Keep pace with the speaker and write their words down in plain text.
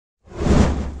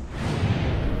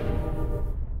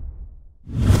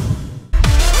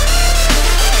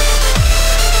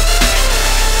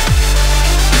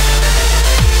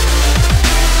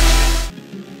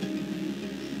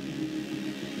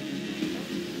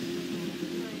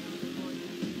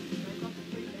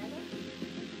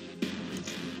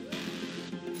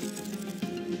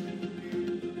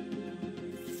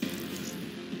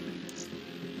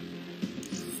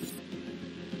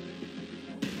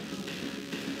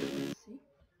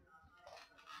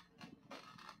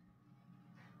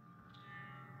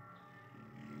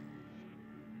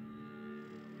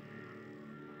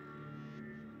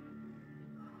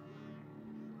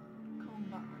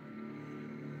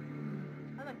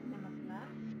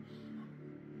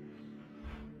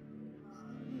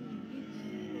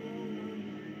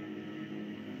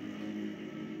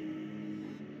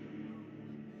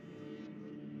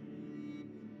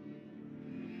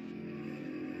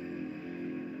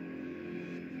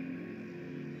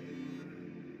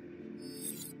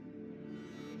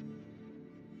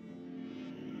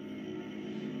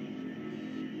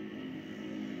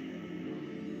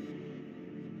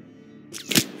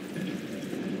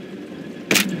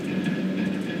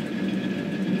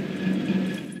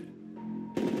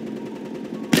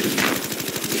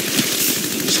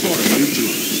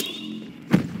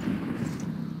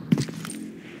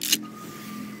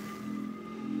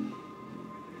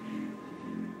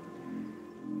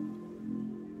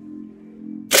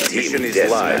Mission is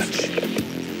live.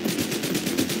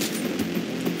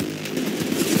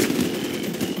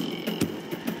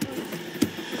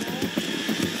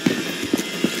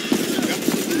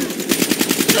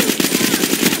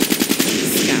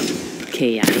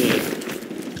 KIA.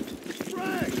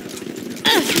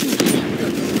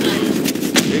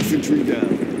 Infantry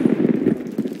down.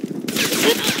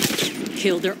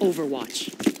 Kill their Overwatch.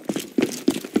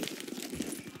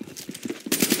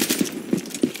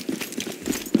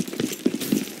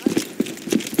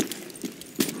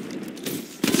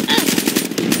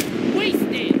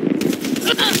 Wasted.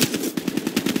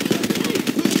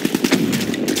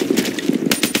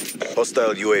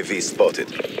 Hostile UAV spotted.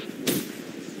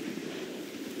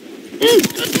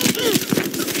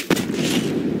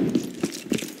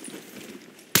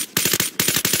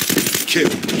 Kill.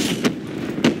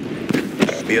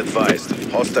 Be advised,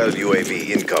 hostile UAV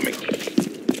incoming.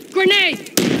 Grenade!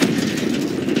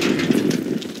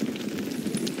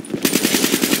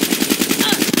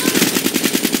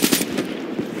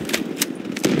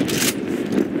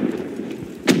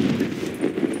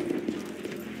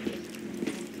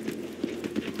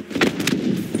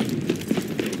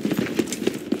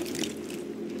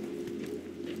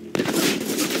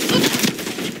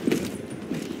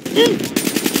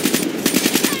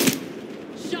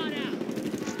 Shot out!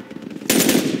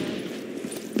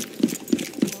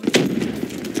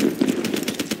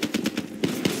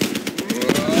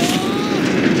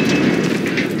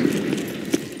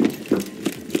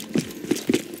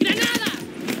 Granada!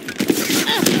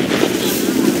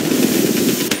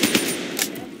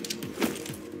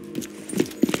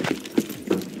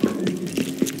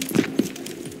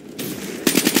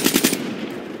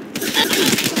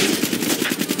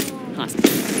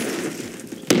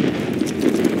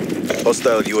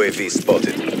 Hostile UAV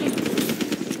spotted.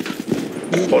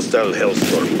 Hostile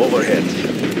Hellstorm overhead.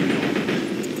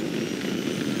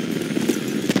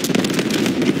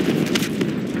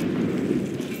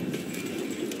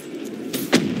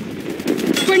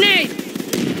 Grenade!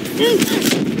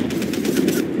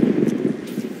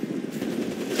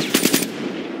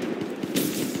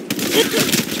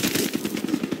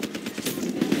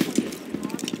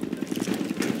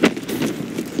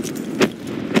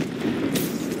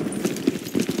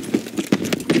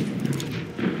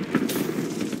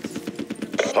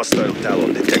 Hostile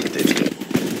Talon detected.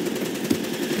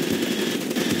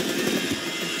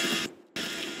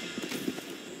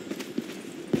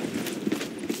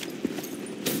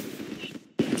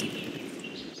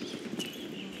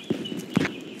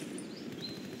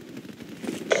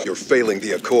 You're failing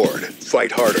the Accord.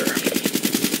 Fight harder.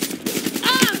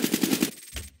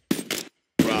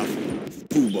 Rock.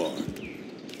 Foobar.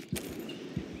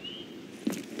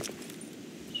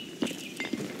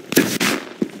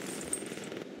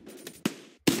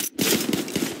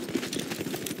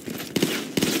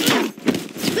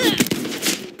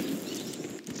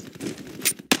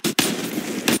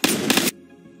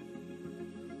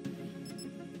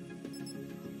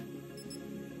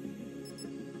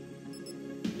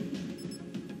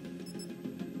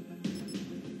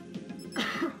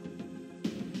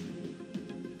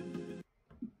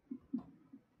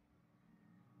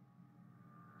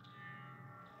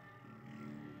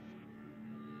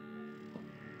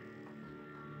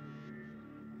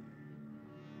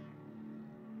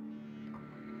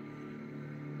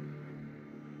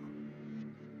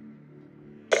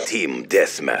 Team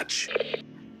Deathmatch.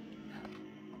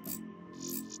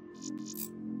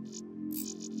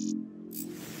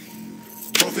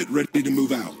 Prophet ready to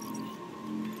move out.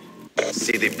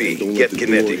 CDP, Don't get let the door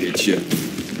kinetic. hit you.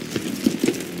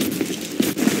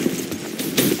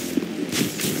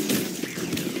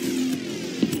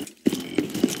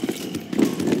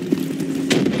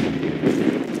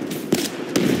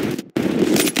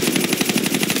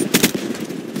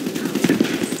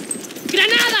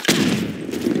 Granada!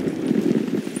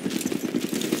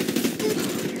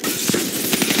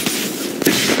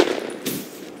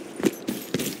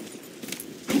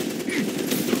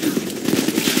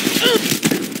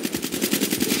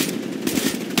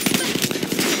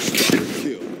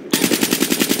 Kill.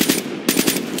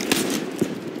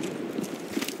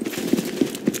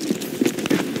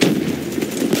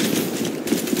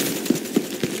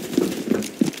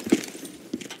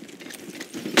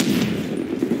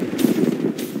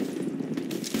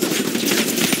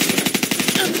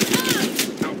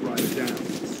 Outrider down.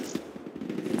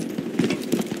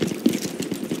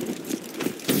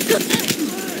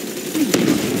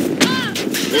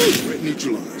 Threat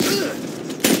neutralized.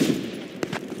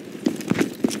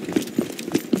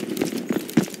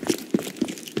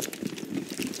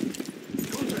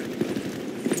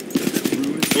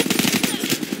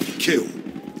 kill.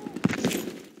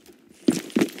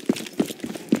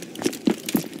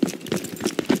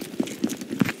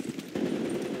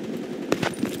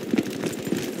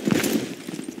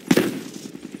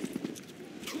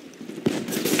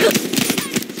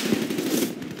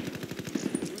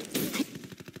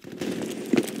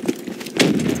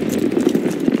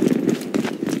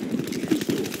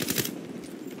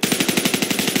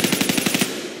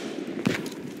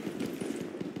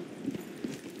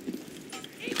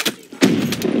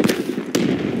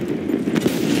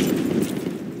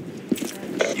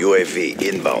 UAV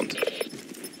inbound.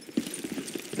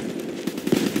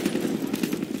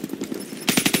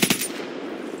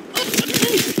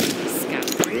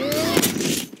 Scout.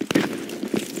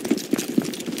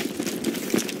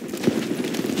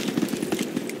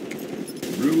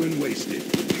 Ruin wasted.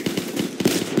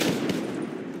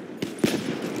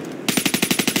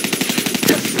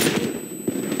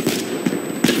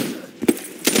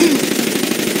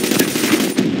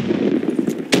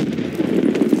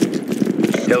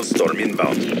 Hellstorm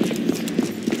inbound.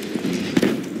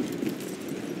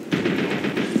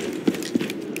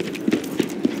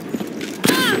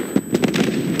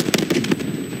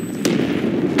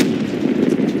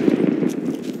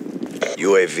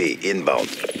 UAV inbound.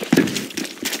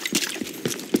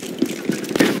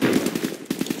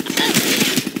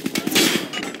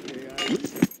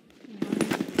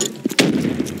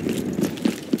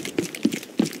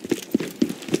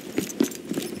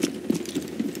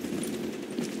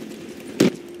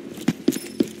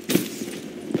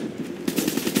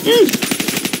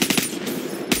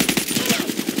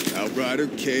 Outrider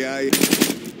KIA.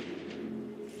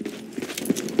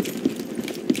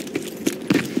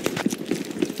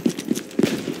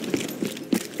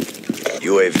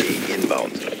 UAV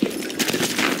inbound.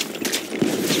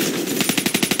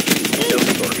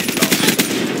 Hellstorm inbound.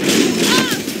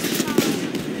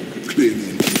 Clear me.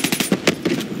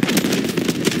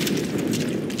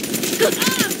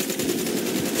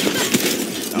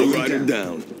 Outrider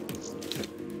down.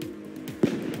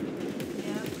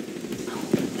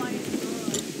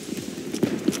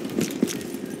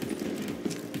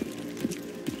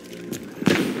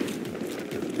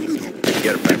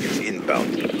 Care package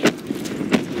inbound.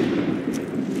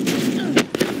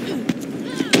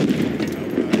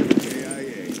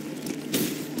 KIA.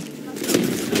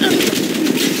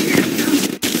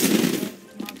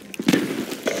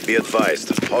 Be advised,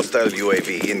 hostile UAV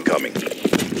incoming.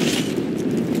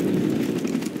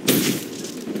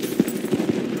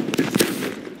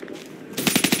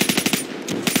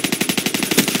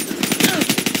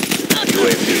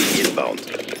 UAV inbound.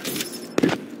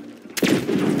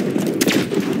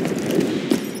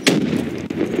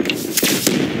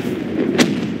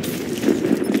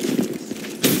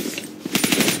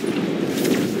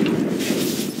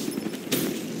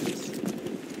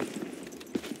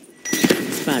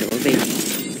 Sparo, vedi.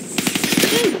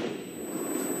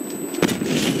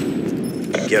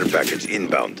 Care package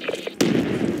inbound.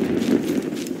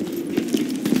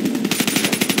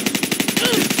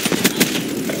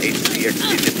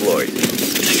 HCXD deployed.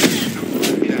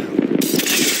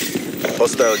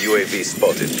 Hostile UAV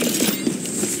spotted.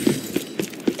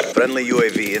 Friendly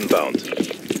UAV inbound.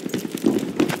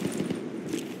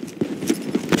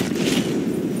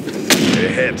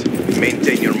 Ahead.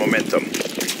 Maintain your momentum.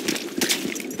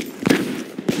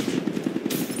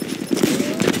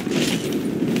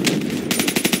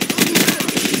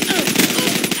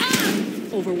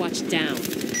 Overwatch down.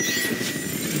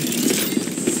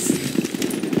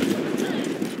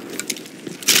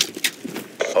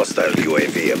 Hostile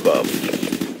UAV above.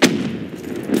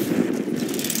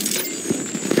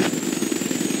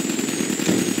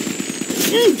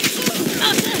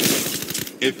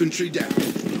 Infantry down.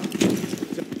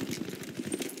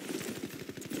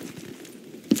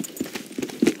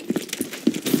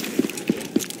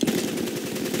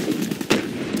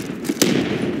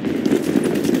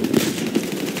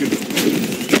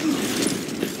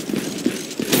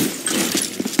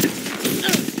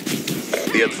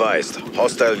 Be advised,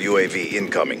 hostile UAV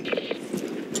incoming.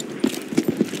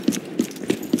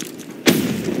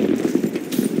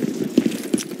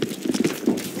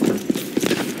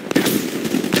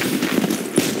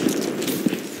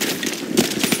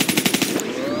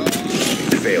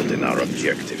 Failed in our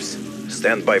objectives.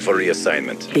 Stand by for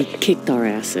reassignment. They kicked our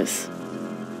asses.